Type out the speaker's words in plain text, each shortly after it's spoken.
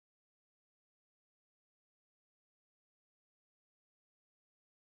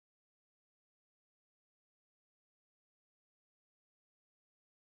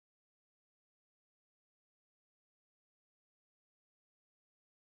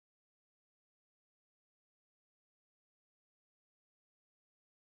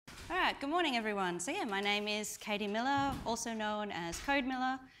right, good morning everyone. So yeah, my name is Katie Miller, also known as Code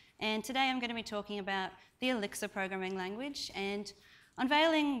Miller, and today I'm going to be talking about the Elixir programming language and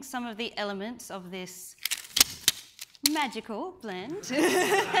unveiling some of the elements of this magical blend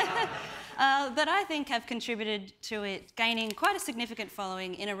that I think have contributed to it gaining quite a significant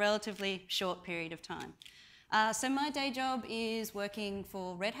following in a relatively short period of time. So my day job is working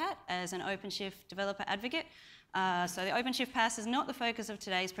for Red Hat as an OpenShift developer advocate. So the OpenShift pass is not the focus of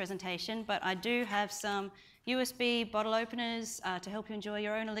today's presentation, but I do have some USB bottle openers to help you enjoy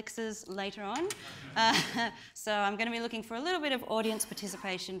your own elixirs later on. So I'm going to be looking for a little bit of audience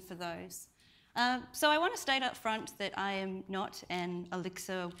participation for those. So I want to state up front that I am not an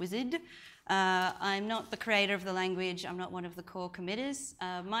Elixir wizard. I'm not the creator of the language. I'm not one of the core committers.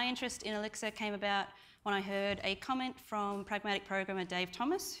 My interest in Elixir came about when I heard a comment from Pragmatic Programmer Dave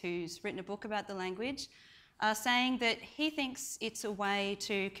Thomas, who's written a book about the language, saying that he thinks it's a way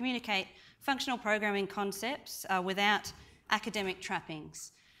to communicate functional programming concepts without academic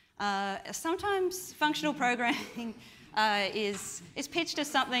trappings. Sometimes functional programming is pitched as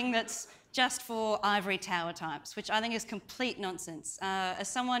something that's just for ivory tower types, which I think is complete nonsense. As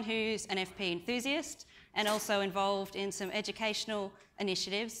someone who's an FP enthusiast and also involved in some educational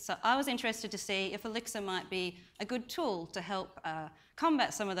initiatives, so I was interested to see if Elixir might be a good tool to help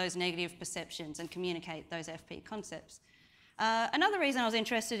combat some of those negative perceptions and communicate those FP concepts. Another reason I was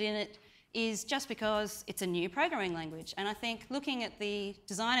interested in it is just because it's a new programming language, and I think looking at the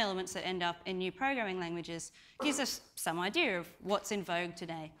design elements that end up in new programming languages gives us some idea of what's in vogue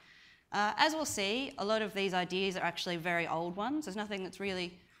today. As we'll see, a lot of these ideas are actually very old ones. There's nothing that's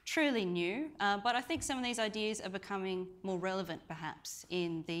really truly new, but I think some of these ideas are becoming more relevant perhaps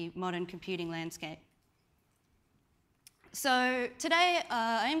in the modern computing landscape. So today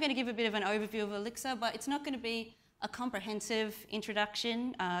I am going to give a bit of an overview of Elixir, but it's not going to be a comprehensive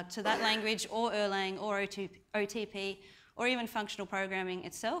introduction to that language or Erlang or OTP or even functional programming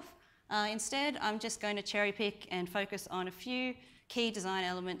itself. Instead, I'm just going to cherry pick and focus on a few key design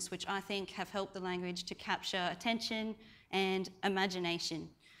elements which I think have helped the language to capture attention and imagination.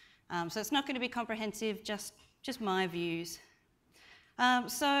 So it's not going to be comprehensive, just my views.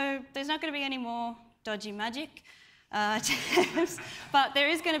 So there's not going to be any more dodgy magic, but there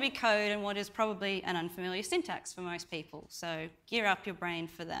is going to be code and what is probably an unfamiliar syntax for most people. So gear up your brain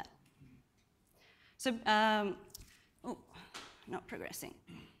for that. So, oh, not progressing.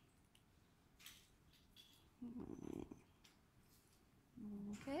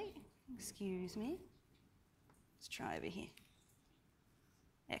 Okay, excuse me. Let's try over here.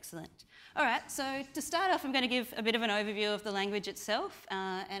 Excellent. All right, so to start off, I'm going to give a bit of an overview of the language itself.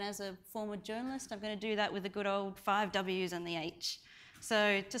 And as a former journalist, I'm going to do that with the good old 5 W's and the H.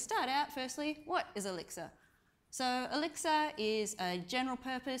 So to start out, firstly, what is Elixir? So Elixir is a general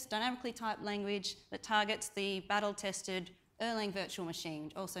purpose, dynamically typed language that targets the battle-tested Erlang virtual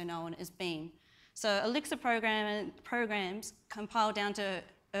machine, also known as Beam. So Elixir programs compile down to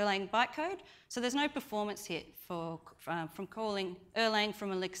Erlang bytecode, so there's no performance hit from calling Erlang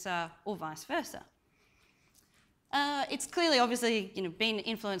from Elixir or vice versa. It's clearly, obviously, been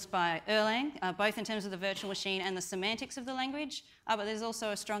influenced by Erlang, both in terms of the virtual machine and the semantics of the language, but there's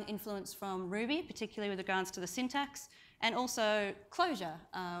also a strong influence from Ruby, particularly with regards to the syntax, and also Clojure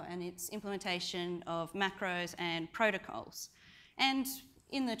and its implementation of macros and protocols. And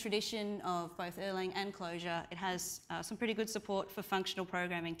in the tradition of both Erlang and Clojure, it has some pretty good support for functional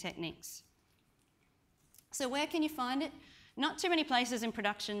programming techniques. So where can you find it? Not too many places in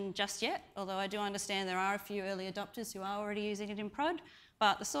production just yet, although I do understand there are a few early adopters who are already using it in prod,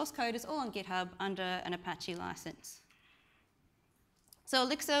 but the source code is all on GitHub under an Apache license. So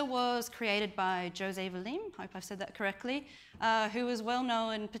Elixir was created by Jose Valim, hope I've said that correctly, who was well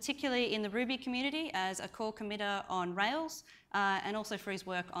known particularly in the Ruby community as a core committer on Rails, and also for his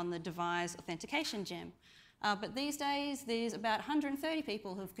work on the devise authentication gem. But these days, there's about 130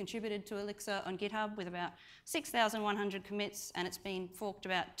 people who've contributed to Elixir on GitHub with about 6,100 commits, and it's been forked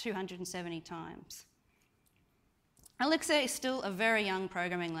about 270 times. Elixir is still a very young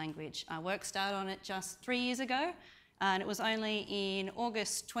programming language. Work started on it just 3 years ago, and it was only in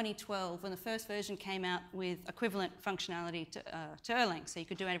August 2012 when the first version came out with equivalent functionality to Erlang, so you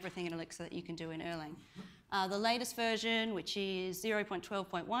could do everything in Elixir that you can do in Erlang. The latest version, which is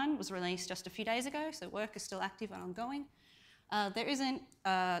 0.12.1, was released just a few days ago, so work is still active and ongoing.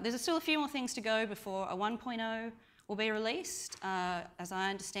 There's still a few more things to go before a 1.0 will be released, as I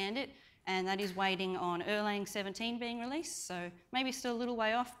understand it, and that is waiting on Erlang 17 being released, so maybe still a little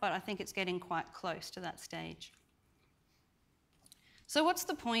way off, but I think it's getting quite close to that stage. So what's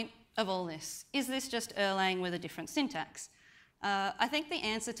the point of all this? Is this just Erlang with a different syntax? I think the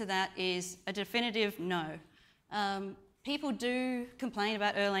answer to that is a definitive no. People do complain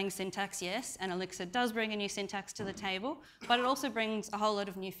about Erlang syntax, yes, and Elixir does bring a new syntax to the table, but it also brings a whole lot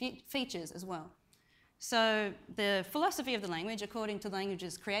of new features as well. So the philosophy of the language, according to the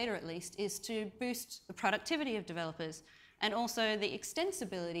language's creator at least, is to boost the productivity of developers and also the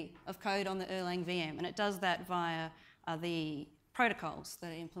extensibility of code on the Erlang VM, and it does that via the protocols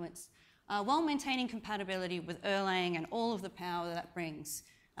that it implements, while maintaining compatibility with Erlang and all of the power that brings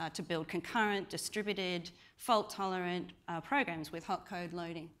to build concurrent, distributed, fault-tolerant programs with hot code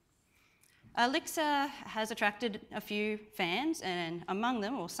loading. Elixir has attracted a few fans, and among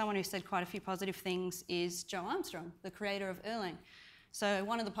them, or someone who said quite a few positive things, is Joe Armstrong, the creator of Erlang. So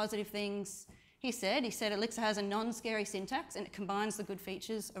one of the positive things he said Elixir has a non-scary syntax and it combines the good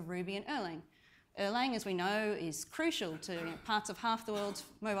features of Ruby and Erlang. Erlang, as we know, is crucial to parts of half the world's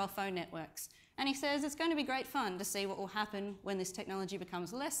mobile phone networks. And he says it's going to be great fun to see what will happen when this technology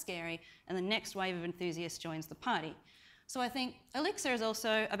becomes less scary and the next wave of enthusiasts joins the party. So I think Elixir is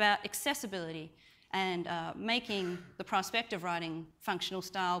also about accessibility and making the prospect of writing functional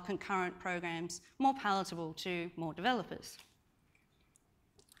style concurrent programs more palatable to more developers.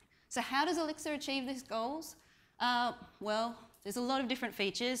 So how does Elixir achieve these goals? Well, there's a lot of different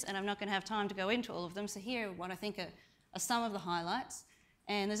features, and I'm not going to have time to go into all of them. So here are what I think are some of the highlights.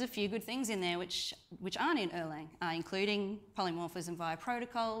 And there's a few good things in there which aren't in Erlang, including polymorphism via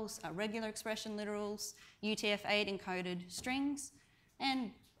protocols, regular expression literals, UTF-8 encoded strings,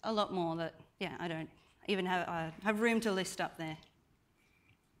 and a lot more that, yeah, I don't even have room to list up there.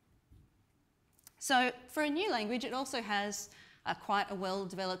 So for a new language, it also has quite a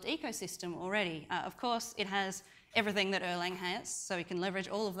well-developed ecosystem already. Of course, it has everything that Erlang has, so we can leverage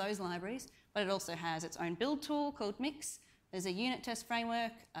all of those libraries, but it also has its own build tool called Mix. There's a unit test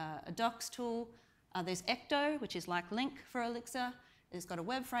framework, a docs tool. There's Ecto, which is like Link for Elixir. It's got a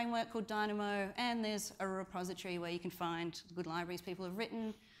web framework called Dynamo, and there's a repository where you can find good libraries people have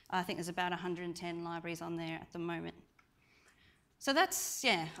written. I think there's about 110 libraries on there at the moment. So that's,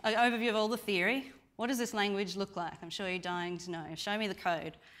 yeah, an overview of all the theory. What does this language look like? I'm sure you're dying to know. Show me the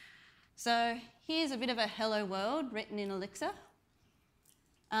code. So here's a bit of a hello world written in Elixir.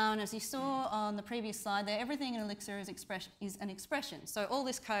 And as you saw on the previous slide there, everything in Elixir is an expression. So all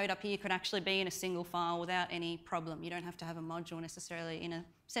this code up here could actually be in a single file without any problem. You don't have to have a module necessarily in a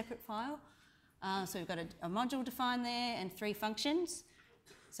separate file. So we've got a module defined there and 3 functions.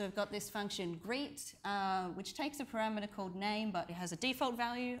 So we've got this function greet, which takes a parameter called name, but it has a default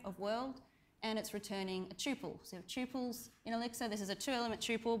value of world, and it's returning a tuple. So tuples in Elixir, this is a 2-element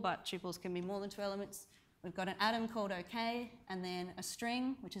tuple, but tuples can be more than 2 elements. We've got an atom called OK, and then a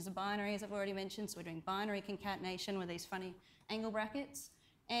string, which is a binary, as I've already mentioned. So we're doing binary concatenation with these funny angle brackets.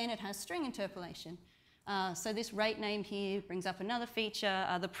 And it has string interpolation. So this rate name here brings up another feature.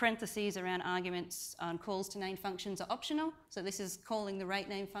 The parentheses around arguments on calls to named functions are optional. So this is calling the rate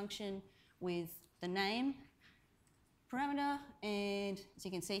name function with the name parameter. And as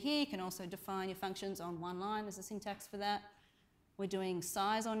you can see here, you can also define your functions on one line. There's a syntax for that. We're doing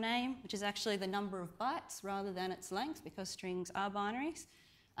size on name, which is actually the number of bytes rather than its length, because strings are binaries,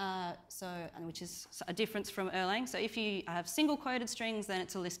 which is a difference from Erlang. So if you have single quoted strings, then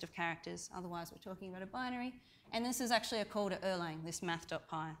it's a list of characters. Otherwise, we're talking about a binary. And this is actually a call to Erlang, this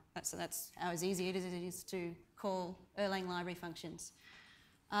math.py. That's how easy it is to call Erlang library functions.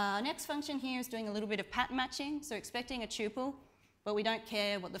 Next function here is doing a little bit of pattern matching. So expecting a tuple, but we don't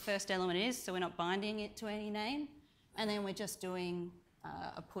care what the first element is, so we're not binding it to any name. And then we're just doing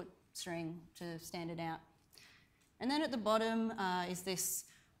a put string to stand it out. And then at the bottom is this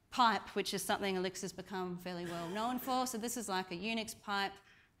pipe, which is something Elixir's become fairly well known for. So this is like a Unix pipe.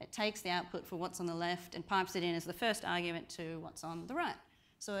 It takes the output for what's on the left and pipes it in as the first argument to what's on the right.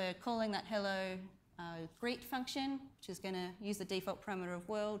 So we're calling that hello greet function, which is going to use the default parameter of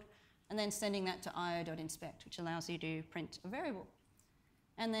world, and then sending that to io.inspect, which allows you to print a variable.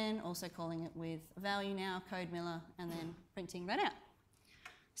 And then also calling it with a value now, code miller, and then printing that out.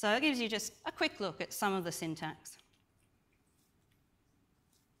 So it gives you just a quick look at some of the syntax.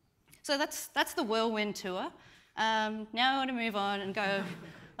 So that's the whirlwind tour. Now I want to move on and go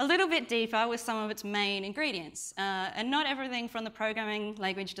a little bit deeper with some of its main ingredients. And not everything from the programming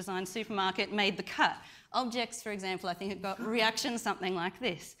language design supermarket made the cut. Objects, for example, I think it got reaction something like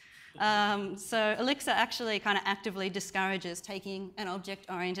this. So Elixir actually kind of actively discourages taking an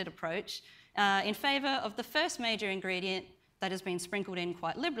object-oriented approach in favour of the first major ingredient that has been sprinkled in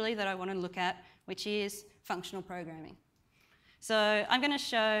quite liberally that I want to look at, which is functional programming. So I'm going to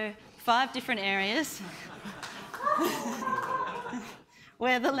show 5 different areas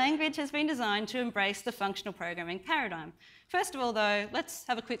where the language has been designed to embrace the functional programming paradigm. First of all, though, let's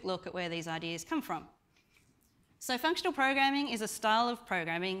have a quick look at where these ideas come from. So functional programming is a style of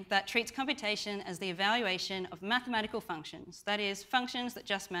programming that treats computation as the evaluation of mathematical functions, that is, functions that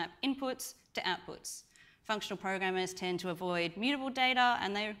just map inputs to outputs. Functional programmers tend to avoid mutable data,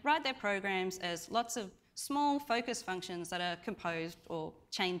 and they write their programs as lots of small focused functions that are composed or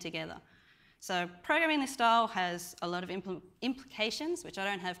chained together. So programming this style has a lot of implications, which I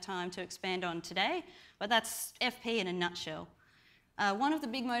don't have time to expand on today, but that's FP in a nutshell. One of the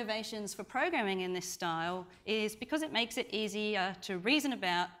big motivations for programming in this style is because it makes it easier to reason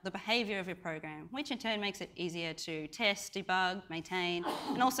about the behaviour of your program, which in turn makes it easier to test, debug, maintain,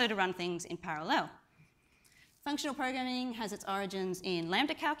 and also to run things in parallel. Functional programming has its origins in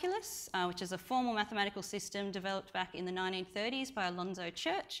lambda calculus, which is a formal mathematical system developed back in the 1930s by Alonzo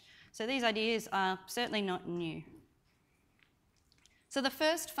Church. So these ideas are certainly not new. So the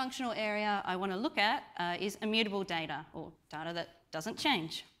first functional area I want to look at is immutable data, or data that doesn't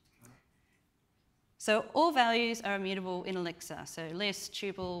change. So all values are immutable in Elixir. So lists,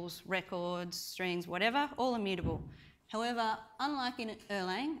 tuples, records, strings, whatever, all immutable. However, unlike in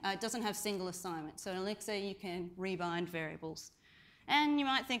Erlang, it doesn't have single assignment. So in Elixir, you can rebind variables. And you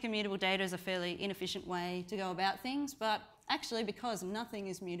might think immutable data is a fairly inefficient way to go about things, but actually, because nothing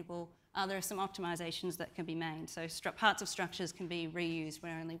is mutable, there are some optimizations that can be made. So parts of structures can be reused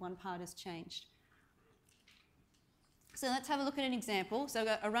where only one part is changed. So let's have a look at an example. So I've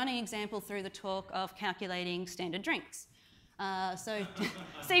got a running example through the talk of calculating standard drinks. So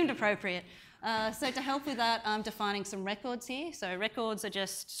seemed appropriate. So to help with that, I'm defining some records here. So records are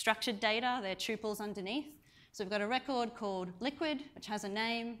just structured data. They're tuples underneath. So we've got a record called liquid, which has a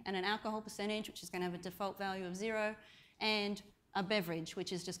name, and an alcohol percentage, which is going to have a default value of 0, and a beverage,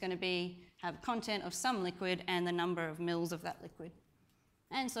 which is just going to have content of some liquid and the number of mils of that liquid.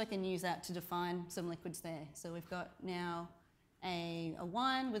 And so I can use that to define some liquids there. So we've got now a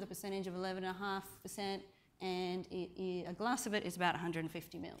wine with a percentage of 11.5%, and a glass of it is about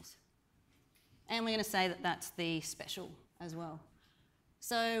 150 mils. And we're going to say that that's the special as well.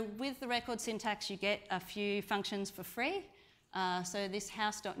 So with the record syntax, you get a few functions for free. So this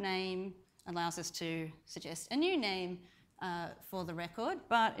house.name allows us to suggest a new name for the record.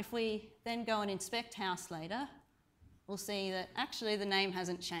 But if we then go and inspect house later, we'll see that actually the name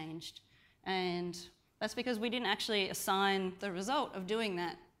hasn't changed. And that's because we didn't actually assign the result of doing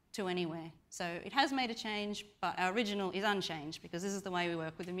that to anywhere. So it has made a change, but our original is unchanged because this is the way we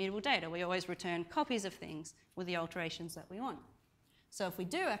work with immutable data. We always return copies of things with the alterations that we want. So if we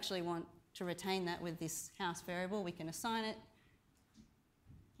do actually want to retain that with this house variable, we can assign it.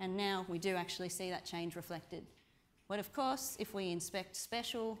 And now we do actually see that change reflected. But of course, if we inspect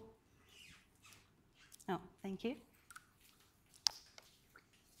special, thank you.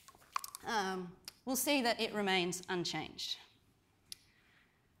 We'll see that it remains unchanged.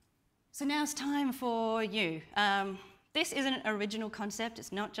 So now it's time for you. This isn't an original concept.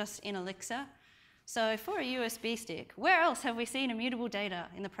 It's not just in Elixir. So for a USB stick, where else have we seen immutable data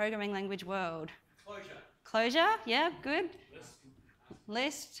in the programming language world? Clojure. Clojure, yeah, good.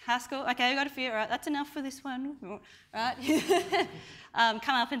 List, Haskell. Okay, we got a few. All right, that's enough for this one. All right.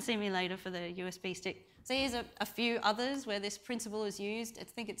 Come up and see me later for the USB stick. So here's a few others where this principle is used. I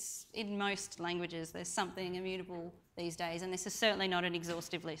think it's in most languages. There's something immutable these days, and this is certainly not an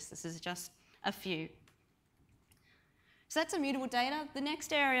exhaustive list. This is just a few. So that's immutable data. The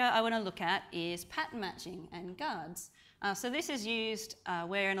next area I want to look at is pattern matching and guards. So this is used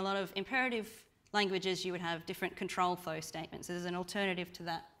where in a lot of imperative languages you would have different control flow statements. There's an alternative to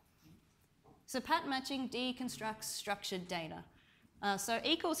that. So pattern matching deconstructs structured data. So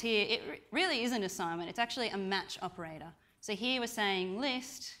equals here, it really is an assignment. It's actually a match operator. So here we're saying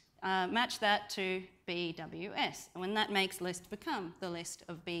list, match that to BWS. And when that makes list become the list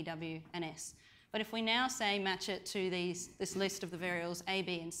of BW and S. But if we now say match it to this list of the variables A,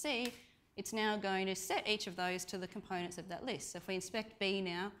 B, and C, it's now going to set each of those to the components of that list. So if we inspect B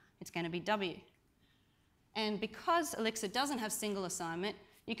now, it's going to be W. And because Elixir doesn't have single assignment,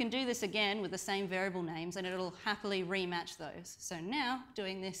 you can do this again with the same variable names and it'll happily rematch those. So now,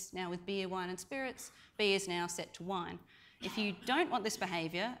 doing this now with beer, wine, and spirits, B is now set to wine. If you don't want this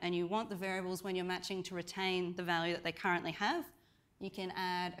behaviour and you want the variables when you're matching to retain the value that they currently have, you can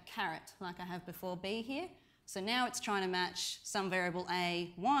add a caret, like I have before B here. So now it's trying to match some variable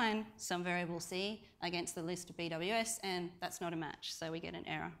A, wine, some variable C against the list of BWS, and that's not a match, so we get an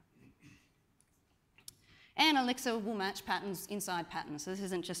error. And Elixir will match patterns inside patterns. So this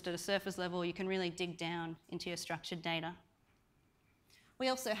isn't just at a surface level. You can really dig down into your structured data. We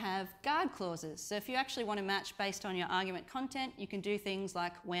also have guard clauses. So if you actually want to match based on your argument content, you can do things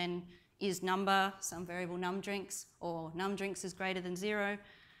like when is number, some variable num drinks, or num drinks is greater than 0.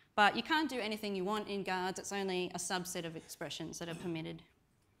 But you can't do anything you want in guards. It's only a subset of expressions that are permitted.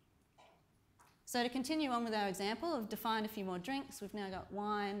 So to continue on with our example, I've defined a few more drinks. We've now got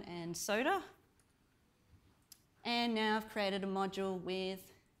wine and soda. And now I've created a module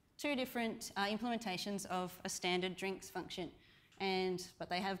with 2 different implementations of a standard drinks function. But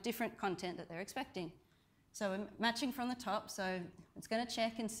they have different content that they're expecting. So we're matching from the top, so it's going to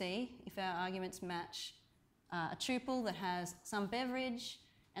check and see if our arguments match a tuple that has some beverage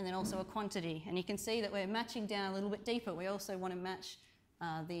and then also a quantity. And you can see that we're matching down a little bit deeper. We also want to match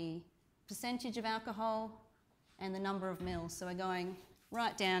the percentage of alcohol and the number of mils. So we're going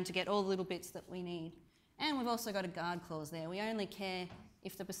right down to get all the little bits that we need. And we've also got a guard clause there. We only care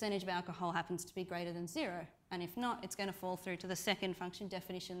if the percentage of alcohol happens to be greater than 0. And if not, it's going to fall through to the second function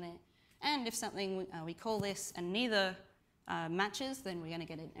definition there. And if something, we call this and neither matches, then we're going to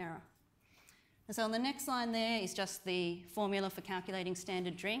get an error. And so on the next line there is just the formula for calculating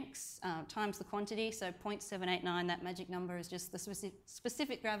standard drinks times the quantity. So 0.789, that magic number is just the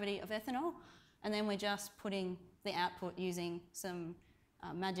specific gravity of ethanol. And then we're just putting the output using some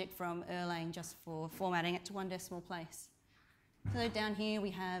magic from Erlang just for formatting it to 1 decimal place. So down here we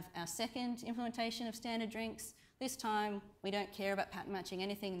have our second implementation of standard drinks. This time we don't care about pattern matching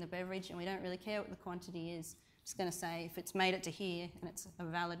anything in the beverage, and we don't really care what the quantity is. I'm just going to say if it's made it to here and it's a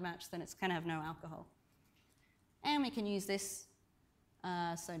valid match, then it's going to have no alcohol. And we can use this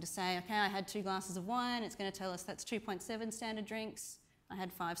so to say, okay, I had 2 glasses of wine, it's going to tell us that's 2.7 standard drinks. I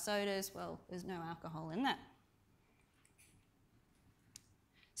had 5 sodas, well, there's no alcohol in that.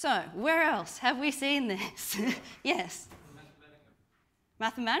 So where else have we seen this? Yes?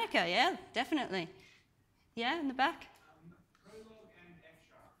 Mathematica, yeah, definitely. Yeah, in the back? Prolog and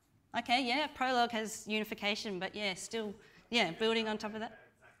F#. Okay, yeah, Prolog has unification, but yeah, still, yeah, building on top of that.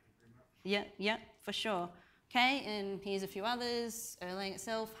 Yeah, for sure. Okay, and here's a few others. Erlang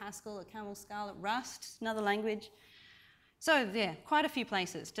itself, Haskell, Camel, Scarlet, Rust, another language. So yeah, quite a few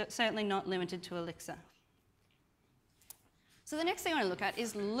places, certainly not limited to Elixir. So the next thing I want to look at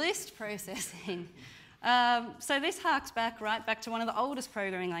is list processing. So this harks right back to one of the oldest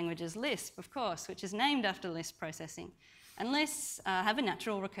programming languages, Lisp, of course, which is named after list processing. And lists have a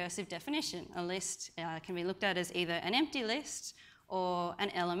natural recursive definition. A list can be looked at as either an empty list or an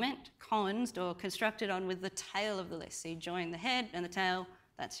element, consed or constructed on with the tail of the list. So you join the head and the tail,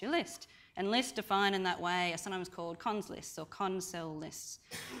 that's your list. And lists defined in that way are sometimes called cons lists or con-cell lists.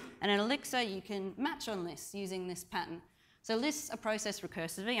 And in Elixir, you can match on lists using this pattern. So lists are processed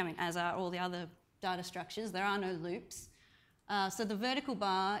recursively, I mean, as are all the other data structures. There are no loops. So the vertical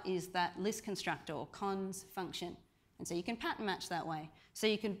bar is that list constructor or cons function. And so you can pattern match that way. So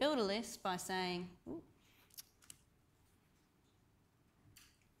you can build a list by saying,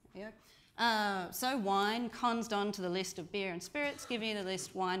 so wine consed on to the list of beer and spirits, giving you the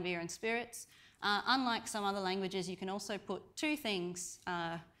list wine, beer, and spirits. Unlike some other languages, you can also put 2 things,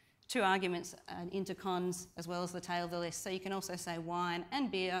 2 arguments into cons as well as the tail of the list. So you can also say wine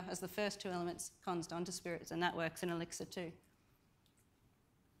and beer as the first 2 elements consed onto spirits, and that works in Elixir too.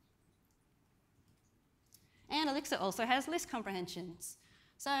 And Elixir also has list comprehensions.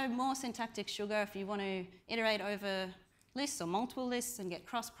 So more syntactic sugar, if you want to iterate over lists or multiple lists and get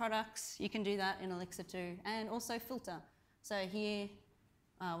cross products, you can do that in Elixir too. And also filter. So here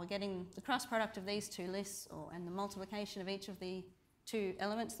we're getting the cross product of these 2 lists and the multiplication of each of the 2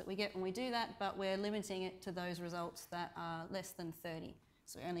 elements that we get when we do that, but we're limiting it to those results that are less than 30.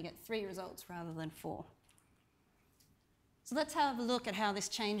 So we only get 3 results rather than 4. So let's have a look at how this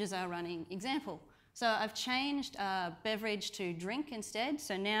changes our running example. So I've changed beverage to drink instead.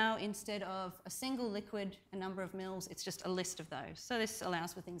 So now instead of a single liquid, a number of mils, it's just a list of those. So this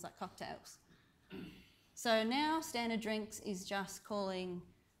allows for things like cocktails. So now standard drinks is just calling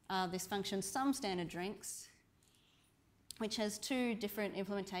this function some standard drinks, which has 2 different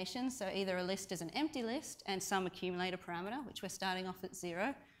implementations. So either a list is an empty list and some accumulator parameter, which we're starting off at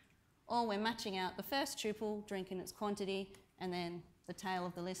 0, or we're matching out the first tuple, drink in its quantity, and then the tail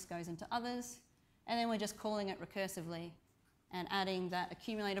of the list goes into others. And then we're just calling it recursively and adding that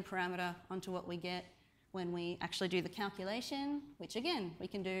accumulator parameter onto what we get when we actually do the calculation, which again, we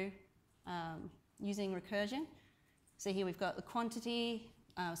can do using recursion. So here we've got the quantity.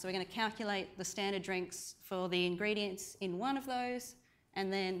 So we're going to calculate the standard drinks for the ingredients in one of those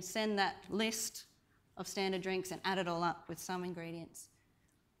and then send that list of standard drinks and add it all up with some ingredients.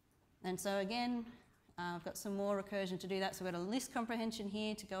 And so again, I've got some more recursion to do that. So we've got a list comprehension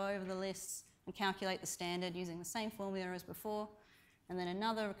here to go over the lists and calculate the standard using the same formula as before. and then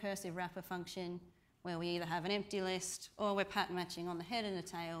another recursive wrapper function where we either have an empty list or we're pattern matching on the head and the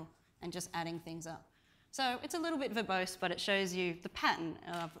tail and just adding things up. So it's a little bit verbose, but it shows you the pattern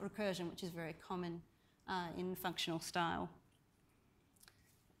of recursion, which is very common in functional style.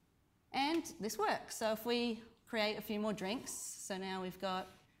 And this works. So if we create a few more drinks, so now we've got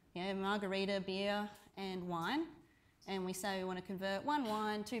margarita, beer, and wine, and we say we want to convert 1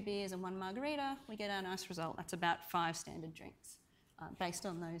 wine, 2 beers, and 1 margarita, we get our nice result. That's about 5 standard drinks based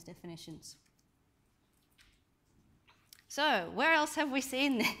on those definitions. So where else have we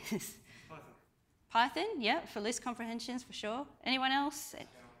seen this? Python. Python, yeah, for list comprehensions for sure. Anyone else?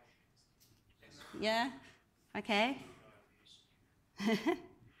 Yeah, okay.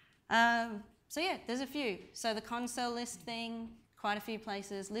 So yeah, there's a few. So the console list thing, quite a few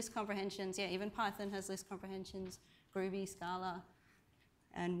places, list comprehensions, yeah, even Python has list comprehensions, Ruby, Scala,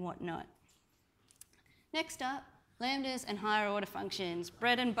 and whatnot. Next up, lambdas and higher order functions,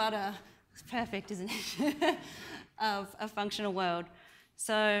 bread and butter. It's perfect, isn't it, of a functional world.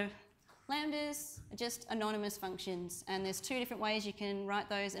 So lambdas are just anonymous functions, and there's 2 different ways you can write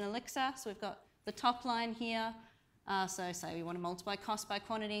those in Elixir. So we've got the top line here. So say we want to multiply cost by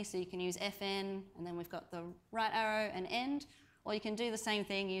quantity, so you can use fn, and then we've got the right arrow and end, or you can do the same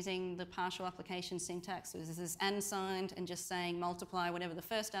thing using the partial application syntax. So this is and signed and just saying multiply whatever the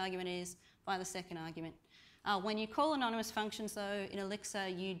first argument is by the second argument. When you call anonymous functions, though, in Elixir,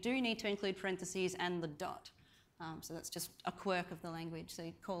 you do need to include parentheses and the dot. So that's just a quirk of the language, so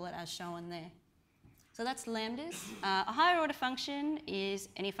you call it as shown there. So that's lambdas. A higher order function is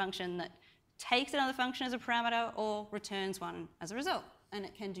any function that takes another function as a parameter or returns one as a result, and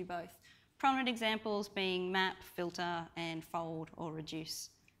it can do both. Prominent examples being map, filter, and fold or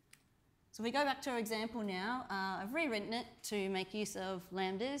reduce. So if we go back to our example now, I've rewritten it to make use of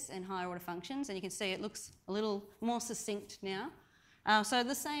lambdas and higher order functions, and you can see it looks a little more succinct now. So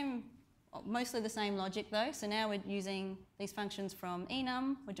the same, mostly the same logic though. So now we're using these functions from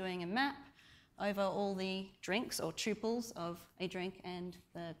enum, we're doing a map over all the drinks or tuples of a drink and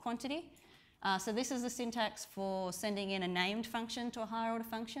the quantity. So this is the syntax for sending in a named function to a higher order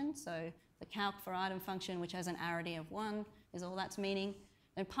function. So the calc for item function, which has an arity of 1, is all that's meaning.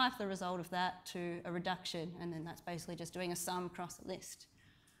 Then pipe the result of that to a reduction, and then that's basically just doing a sum across the list.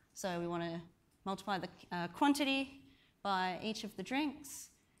 So we want to multiply the quantity by each of the drinks.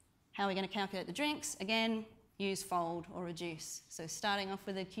 How are we going to calculate the drinks? Again, use fold or reduce. So starting off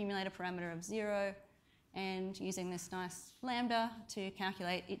with an accumulator parameter of 0, and using this nice lambda to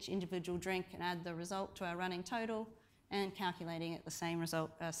calculate each individual drink and add the result to our running total, and calculating it the same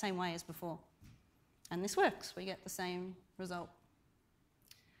result, same way as before. And this works, we get the same result.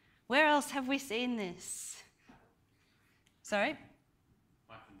 Where else have we seen this? Sorry?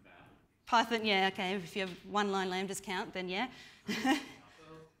 Python battle. Python, yeah, okay, if you have 1-line lambdas count, then yeah.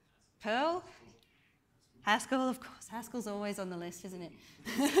 Perl? Haskell, of course, Haskell's always on the list, isn't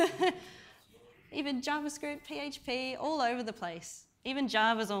it? Even JavaScript, PHP, all over the place. Even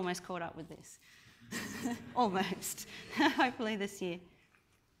Java's almost caught up with this. Almost. Hopefully this year.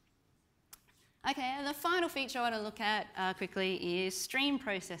 Okay, and the final feature I want to look at quickly is stream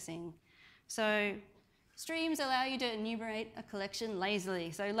processing. So streams allow you to enumerate a collection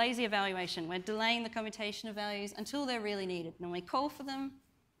lazily. So lazy evaluation. We're delaying the commutation of values until they're really needed. And when we call for them,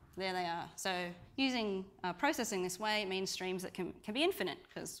 there they are. So using processing this way means streams that can be infinite,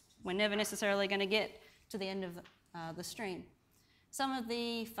 because we're never necessarily going to get to the end of the stream. Some of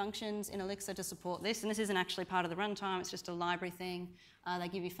the functions in Elixir to support this, and this isn't actually part of the runtime, it's just a library thing. They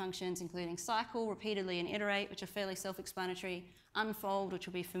give you functions including cycle, repeatedly, and iterate, which are fairly self-explanatory, unfold, which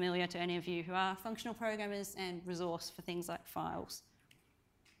will be familiar to any of you who are functional programmers, and resource for things like files.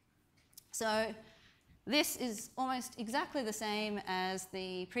 So this is almost exactly the same as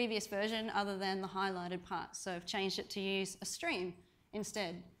the previous version, other than the highlighted part. So I've changed it to use a stream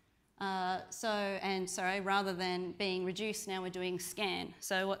instead. Rather than being reduced, now we're doing scan.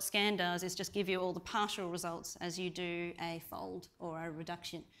 So what scan does is just give you all the partial results as you do a fold or a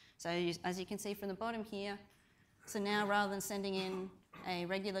reduction. So as you can see from the bottom here, so now rather than sending in a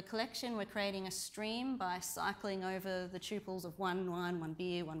regular collection, we're creating a stream by cycling over the tuples of 1 wine, 1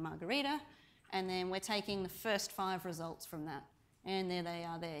 beer, 1 margarita, and then we're taking the first 5 results from that. And there they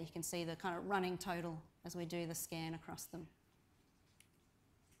are there. You can see the kind of running total as we do the scan across them.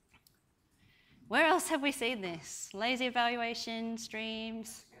 Where else have we seen this? Lazy evaluation,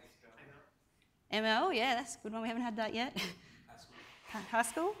 streams. ML, yeah, that's a good one. We haven't had that yet.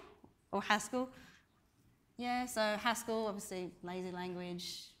 Haskell or Haskell. Yeah, so Haskell, obviously lazy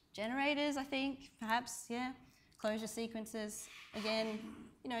language. Generators, I think, perhaps, yeah. Clojure sequences. Again,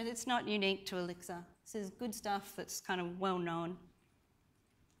 you know, it's not unique to Elixir. This is good stuff that's kind of well known.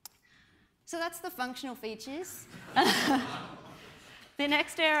 So that's the functional features. The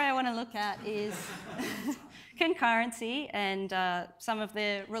next area I want to look at is concurrency and some of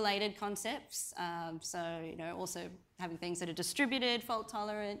the related concepts. So, also having things that are distributed, fault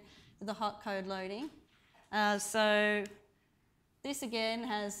tolerant, the hot code loading. So this again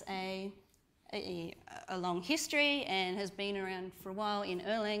has a long history and has been around for a while in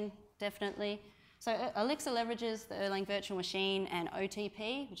Erlang, definitely. So Elixir leverages the Erlang virtual machine and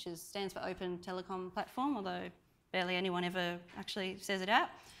OTP, which stands for Open Telecom Platform, although barely anyone ever actually says it out.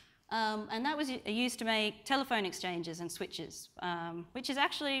 And that was used to make telephone exchanges and switches, which is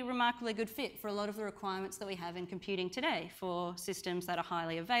actually a remarkably good fit for a lot of the requirements that we have in computing today for systems that are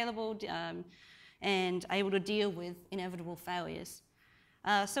highly available and able to deal with inevitable failures.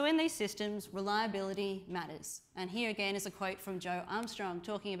 So in these systems, reliability matters. And here again is a quote from Joe Armstrong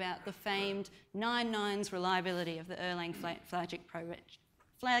talking about the famed 9 nines reliability of the Erlang flagship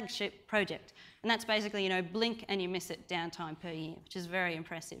project. And that's basically, blink and you miss it downtime per year, which is very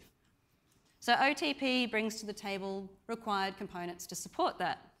impressive. So OTP brings to the table required components to support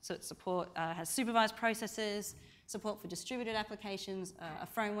that. So it has supervised processes, support for distributed applications, a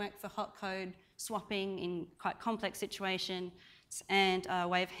framework for hot code swapping in quite complex situations, and a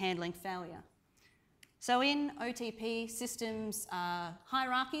way of handling failure. So in OTP, systems are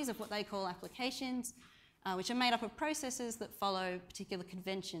hierarchies of what they call applications, which are made up of processes that follow particular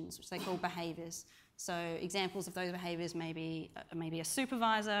conventions, which they call behaviours. So examples of those behaviours may be a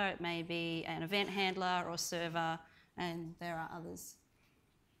supervisor, it may be an event handler or server, and there are others.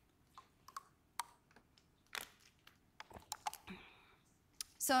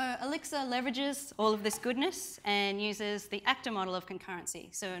 So Elixir leverages all of this goodness and uses the actor model of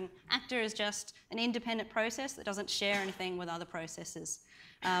concurrency. So an actor is just an independent process that doesn't share anything with other processes.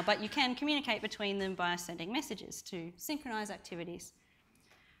 But you can communicate between them by sending messages to synchronize activities.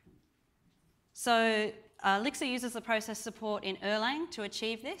 So Elixir uses the process support in Erlang to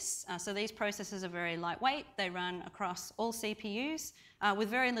achieve this. So these processes are very lightweight. They run across all CPUs with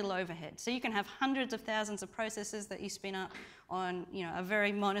very little overhead. So you can have hundreds of thousands of processes that you spin up on a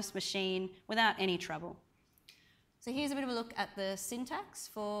very modest machine without any trouble. So here's a bit of a look at the syntax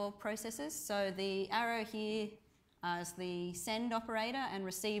for processes. So the arrow here is the send operator, and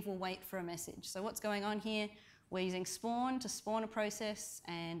receive will wait for a message. So what's going on here? We're using spawn to spawn a process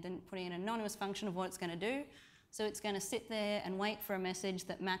and then putting an anonymous function of what it's going to do. So it's going to sit there and wait for a message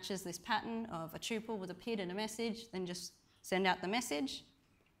that matches this pattern of a tuple with a PID and a message, then just send out the message.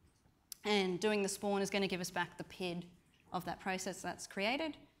 And doing the spawn is going to give us back the PID of that process that's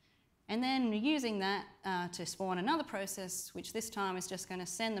created. And then using that to spawn another process, which this time is just going to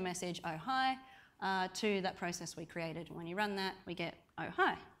send the message, oh hi, to that process we created. And when you run that, we get, oh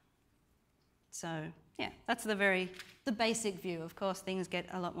hi. So yeah, that's the basic view. Of course, things get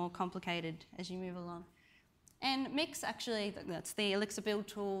a lot more complicated as you move along. And Mix, actually, that's the Elixir build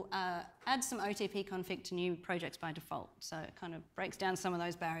tool, adds some OTP config to new projects by default. So it kind of breaks down some of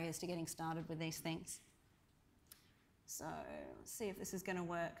those barriers to getting started with these things. So let's see if this is going to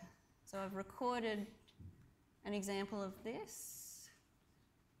work. So I've recorded an example of this.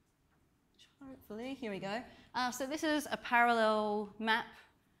 Hopefully, here we go. So this is a parallel map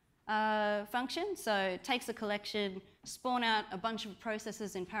function. So it takes a collection, spawn out a bunch of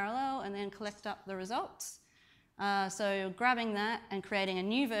processes in parallel, and then collect up the results. So grabbing that and creating a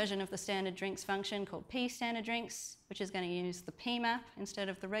new version of the standard drinks function called p_standard_drinks, which is going to use the p map instead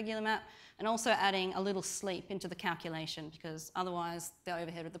of the regular map, and also adding a little sleep into the calculation, because otherwise the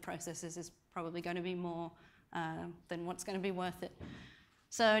overhead of the processes is probably going to be more than what's going to be worth it.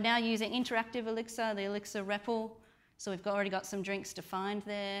 So now using interactive Elixir, the Elixir REPL, so we've already got some drinks defined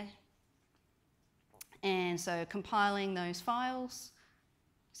there. And so compiling those files,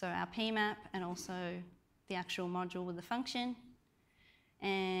 so our p map and also the actual module with the function.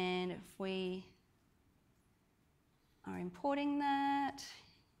 And if we are importing that.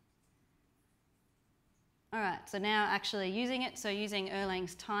 All right, so now actually using it, so using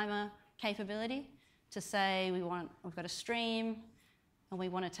Erlang's timer capability to say we've got a stream and we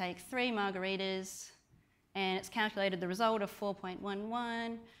want to take 3 margaritas, and it's calculated the result of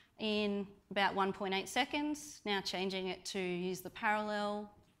 4.11 in about 1.8 seconds. Now changing it to use the parallel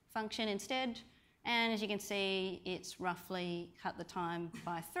function instead. And as you can see, it's roughly cut the time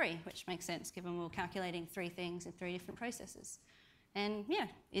by 3, which makes sense given we're calculating 3 things in 3 different processes. And yeah,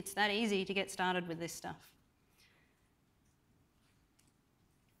 it's that easy to get started with this stuff.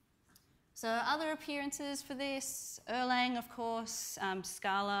 So other appearances for this, Erlang, of course,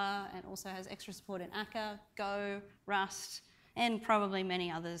 Scala, and also has extra support in Akka, Go, Rust, and probably many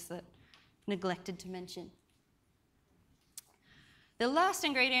others that neglected to mention. The last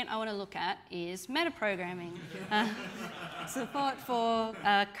ingredient I want to look at is metaprogramming, support for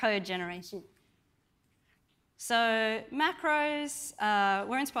code generation. So macros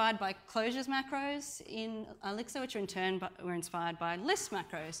were inspired by Clojure's macros in Elixir, which in turn were inspired by Lisp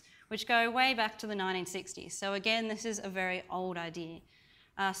macros, which go way back to the 1960s. So again, this is a very old idea.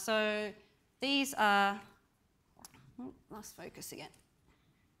 So these are, lost focus again.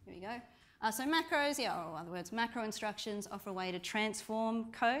 Here we go. So macros, or in other words, macro instructions offer a way to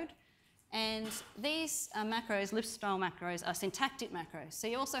transform code. And these macros, Lisp-style macros, are syntactic macros. So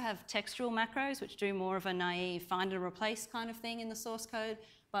you also have textual macros, which do more of a naive find and replace kind of thing in the source code.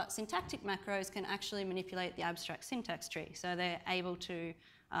 But syntactic macros can actually manipulate the abstract syntax tree. So they're able to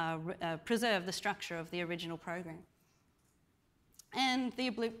preserve the structure of the original program. And the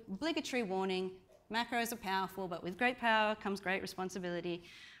obligatory warning, macros are powerful, but with great power comes great responsibility.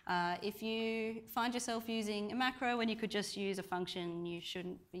 If you find yourself using a macro when you could just use a function, you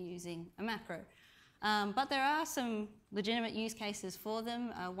shouldn't be using a macro. But there are some legitimate use cases for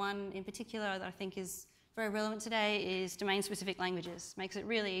them. One in particular that I think is very relevant today is domain-specific languages. Makes it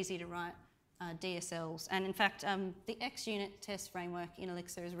really easy to write DSLs. And in fact, the XUnit test framework in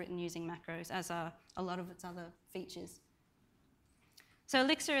Elixir is written using macros, as are a lot of its other features. So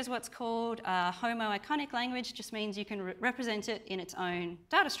Elixir is what's called a homo-iconic language, just means you can represent it in its own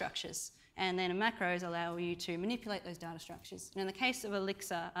data structures. And then macros allow you to manipulate those data structures. And in the case of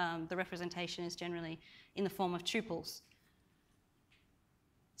Elixir, the representation is generally in the form of tuples.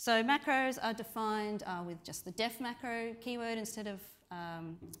 So macros are defined with just the def macro keyword instead of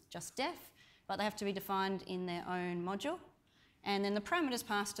just def, but they have to be defined in their own module. And then the parameters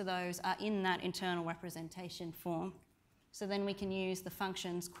passed to those are in that internal representation form. So then we can use the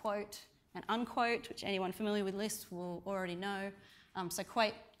functions quote and unquote, which anyone familiar with Lisp will already know. So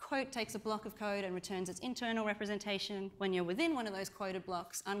quote takes a block of code and returns its internal representation. When you're within one of those quoted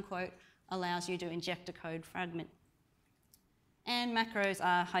blocks, unquote allows you to inject a code fragment. And macros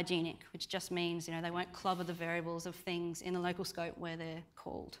are hygienic, which just means they won't clobber the variables of things in the local scope where they're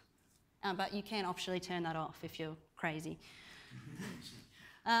called. But you can optionally turn that off if you're crazy.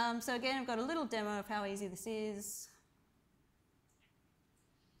 So again, I've got a little demo of how easy this is.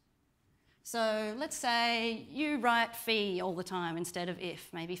 So let's say you write fee all the time instead of if.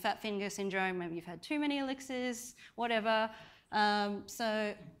 Maybe fat finger syndrome, maybe you've had too many elixirs, whatever. This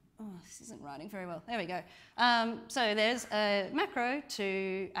isn't writing very well. There we go. So there's a macro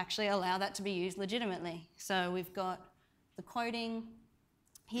to actually allow that to be used legitimately. So we've got the quoting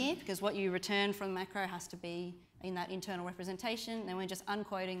here, because what you return from the macro has to be in that internal representation. Then we're just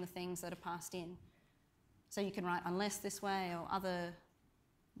unquoting the things that are passed in. So you can write unless this way or other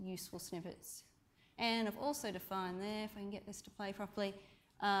useful snippets. And I've also defined there, if I can get this to play properly,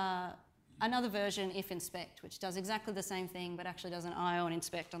 another version, if inspect, which does exactly the same thing, but actually does an IO and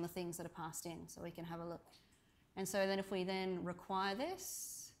inspect on the things that are passed in, so we can have a look. And so then if we then require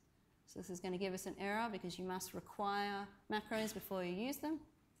this, so this is going to give us an error because you must require macros before you use them.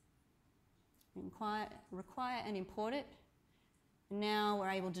 Require and import it. Now we're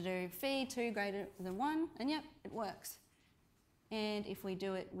able to do fee 2 greater than 1, and yep, it works. And if we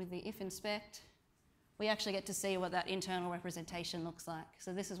do it with the if inspect, we actually get to see what that internal representation looks like.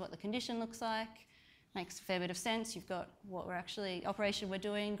 So this is what the condition looks like. Makes a fair bit of sense. You've got what we're actually, operation we're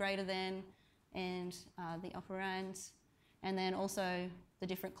doing, greater than, and the operands. And then also the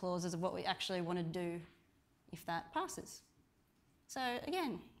different clauses of what we actually want to do if that passes. So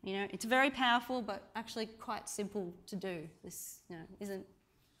again, it's very powerful, but actually quite simple to do. This isn't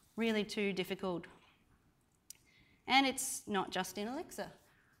really too difficult. And it's not just in Elixir.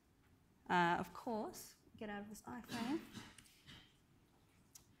 Of course, get out of this iframe.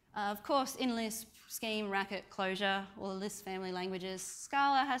 Of course, in Lisp, Scheme, Racket, Clojure, all the Lisp family languages.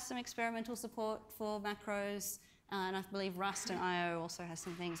 Scala has some experimental support for macros, and I believe Rust and IO also has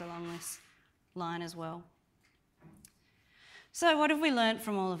some things along this line as well. So what have we learned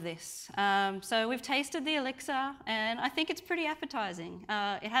from all of this? So we've tasted the Elixir, and I think it's pretty appetizing.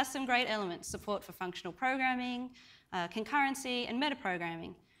 It has some great elements, support for functional programming, concurrency, and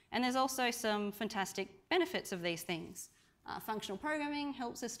metaprogramming. And there's also some fantastic benefits of these things. Functional programming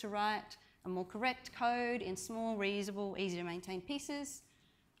helps us to write a more correct code in small, reusable, easy to maintain pieces.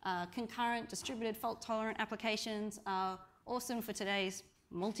 Concurrent, distributed, fault-tolerant applications are awesome for today's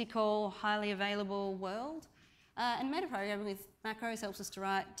multi-core, highly available world. And metaprogramming with macros helps us to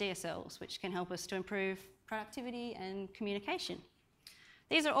write DSLs, which can help us to improve productivity and communication.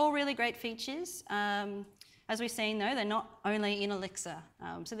 These are all really great features. As we've seen, though, they're not only in Elixir.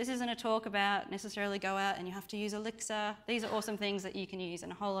 So this isn't a talk about necessarily go out and you have to use Elixir. These are awesome things that you can use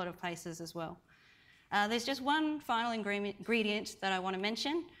in a whole lot of places as well. There's just one final ingredient that I want to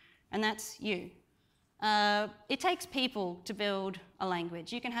mention, and that's you. It takes people to build a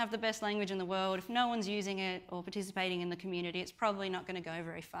language. You can have the best language in the world. If no one's using it or participating in the community, it's probably not going to go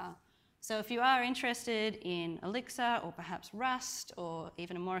very far. So if you are interested in Elixir or perhaps Rust or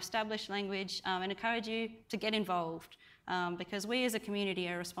even a more established language, I encourage you to get involved because we as a community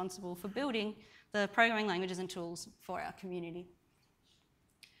are responsible for building the programming languages and tools for our community.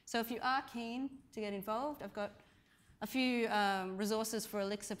 So if you are keen to get involved, I've got a few resources for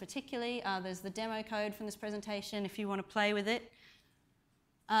Elixir particularly. There's the demo code from this presentation if you want to play with it.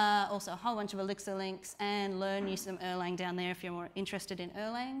 Also a whole bunch of Elixir links and learn some Erlang down there if you're more interested in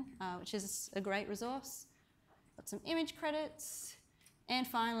Erlang, which is a great resource. Got some image credits. And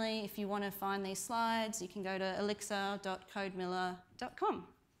finally, if you want to find these slides, you can go to elixir.codemiller.com.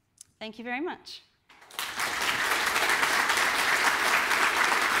 Thank you very much.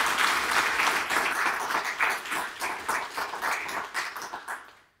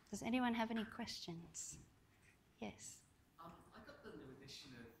 Does anyone have any questions? Yes. I got the new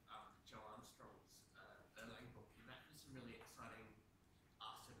edition of Joe Armstrong's Erlang book. You've actually some really exciting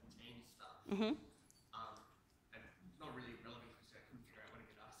R17 stuff. Mm-hmm. And not really relevant because I couldn't figure out when to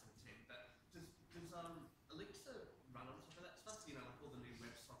get R17. But does Elixir run on top of that stuff? You know, like all the new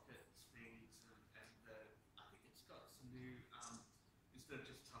WebSocket things, and I think it's got some new instead of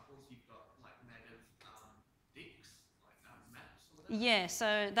just tuples, you've got like native dicks. Yeah,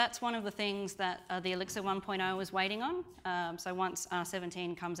 so that's one of the things that the Elixir 1.0 was waiting on. So once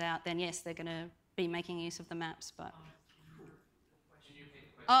R17 comes out, then yes, they're going to be making use of the maps. But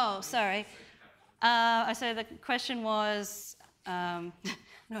oh, sorry. So the question was, no,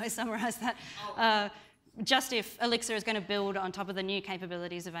 I summarised that. Just if Elixir is going to build on top of the new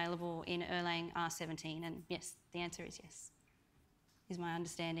capabilities available in Erlang R17, and yes, the answer is yes. Is my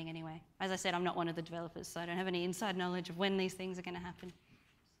understanding anyway. As I said, I'm not one of the developers, so I don't have any inside knowledge of when these things are going to happen.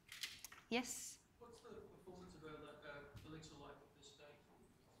 Yes? What's the performance of Elixir like at this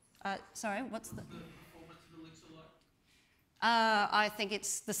stage? Sorry, what's the performance of Elixir like? I think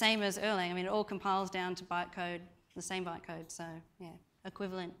it's the same as Erlang. I mean, it all compiles down to bytecode, the same bytecode, so yeah,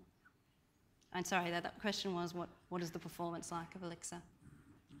 equivalent. And sorry, that question was what is the performance like of Elixir?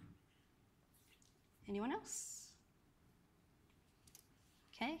 Anyone else?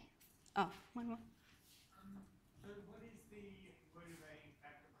 Okay. Oh, one more. So what is the motivating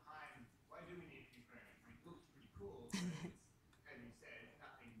factor behind why do we need new programming? I mean, it looks pretty cool, but it's, as you said,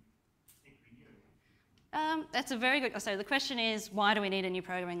 nothing particularly new. That's a very good, so the question is, why do we need a new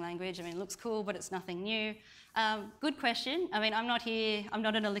programming language? I mean, it looks cool, but it's nothing new. Good question. I mean, I'm not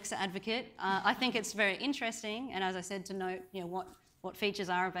an Elixir advocate. I think it's very interesting, and as I said, to note, you know, what features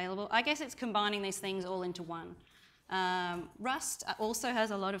are available. I guess it's combining these things all into one. Rust also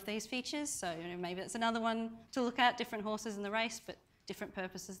has a lot of these features, so you know, maybe it's another one to look at, different horses in the race, but different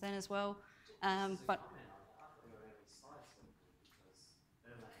purposes then as well. But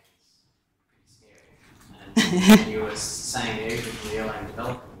and you were saying even for the Erlang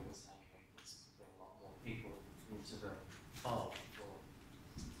developer, you were saying there's a lot more people into the fold for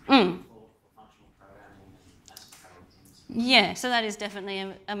functional programming and that sort of things. Yeah, so that is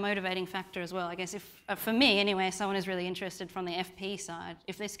definitely a motivating factor as well. I guess if, for me anyway, if someone is really interested from the FP side,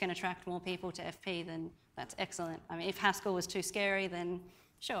 if this can attract more people to FP, then that's excellent. I mean, if Haskell was too scary, then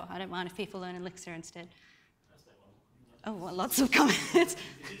sure, I don't mind if people learn Elixir instead. Oh, well, lots of comments. It's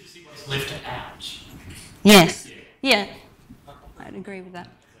interesting what's left out. Yes, yeah, I'd agree with that.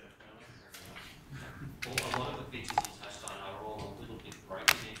 A lot of the features you touched on are all a little bit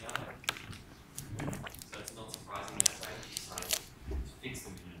broken each other. So it's not surprising that way you decide to fix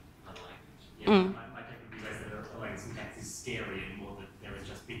them in another language. Yeah, my take would be less that Erlang syntax is scary and more that there are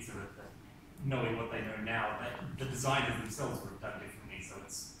just bits of it that knowing what they know now, the designers themselves would have done differently, so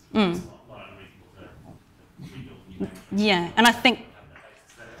it's a lot unreasonable to rebuild new language. Yeah, and I think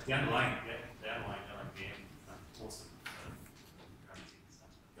the underlying VM is awesome.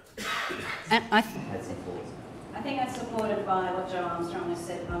 And I think that's supported by what Joe Armstrong has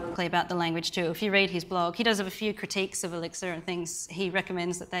said publicly about the language too. If you read his blog, he does have a few critiques of Elixir and things he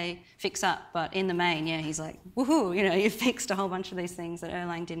recommends that they fix up, but in the main, yeah, he's like, woohoo, you know, you fixed a whole bunch of these things that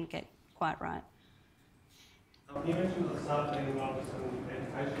Erlang didn't get quite right. You mentioned at the start that about some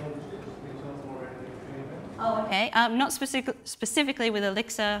educational issues. Can you tell us more about anything? Oh, okay. Not specifically with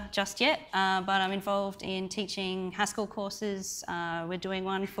Elixir just yet, but I'm involved in teaching Haskell courses. We're doing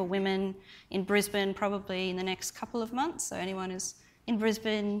one for women in Brisbane probably in the next couple of months. So anyone who's in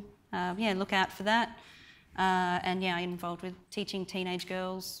Brisbane, yeah, look out for that. And yeah, I'm involved with teaching teenage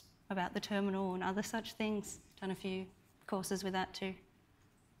girls about the terminal and other such things. Done a few courses with that too.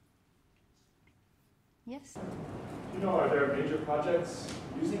 Yes? You know, are there major projects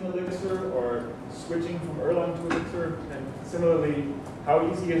using Elixir or switching from Erlang to Elixir? And similarly,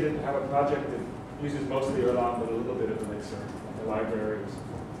 how easy is it to have a project that uses mostly Erlang but a little bit of Elixir, the libraries?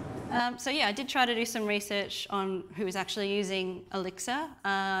 So yeah, I did try to do some research on who was actually using Elixir,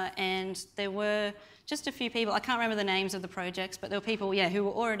 and there were just a few people, I can't remember the names of the projects, but there were people, yeah, who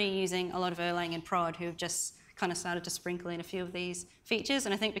were already using a lot of Erlang and prod who have just kind of started to sprinkle in a few of these features,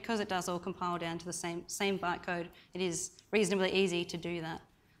 and I think because it does all compile down to the same bytecode, it is reasonably easy to do that,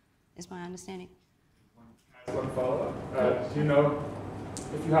 is my understanding. One follow-up. Do you know,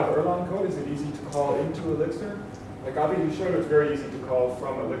 if you have Erlang code, is it easy to call into Elixir? Like Avi, you showed it's very easy to call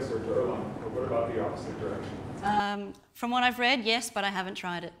from Elixir to Erlang, but what about the opposite direction? From what I've read, yes, but I haven't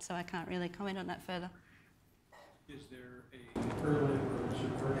tried it, so I can't really comment on that further. Is there a Erlang or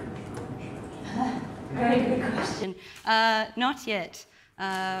subversion strategy? Very good question. Not yet.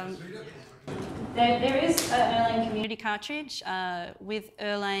 There is an Erlang community cartridge. With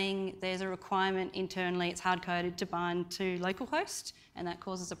Erlang, there's a requirement internally, it's hard-coded to bind to localhost, and that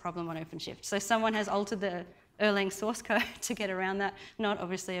causes a problem on OpenShift. So someone has altered the Erlang source code to get around that. Not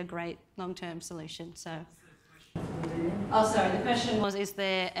obviously a great long-term solution. So. Oh, sorry, the question was, is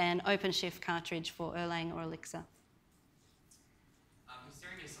there an OpenShift cartridge for Erlang or Elixir?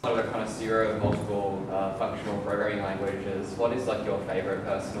 Sort of a connoisseur of multiple functional programming languages. What is like your favorite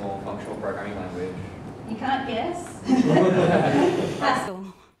personal functional programming language? You can't guess.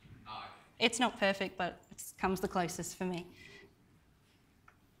 Haskell. It's not perfect, but it comes the closest for me.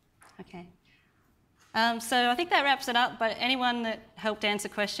 Okay. So I think that wraps it up, but anyone that helped answer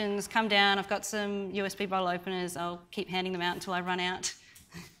questions, come down. I've got some USB bottle openers. I'll keep handing them out until I run out.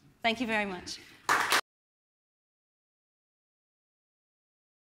 Thank you very much.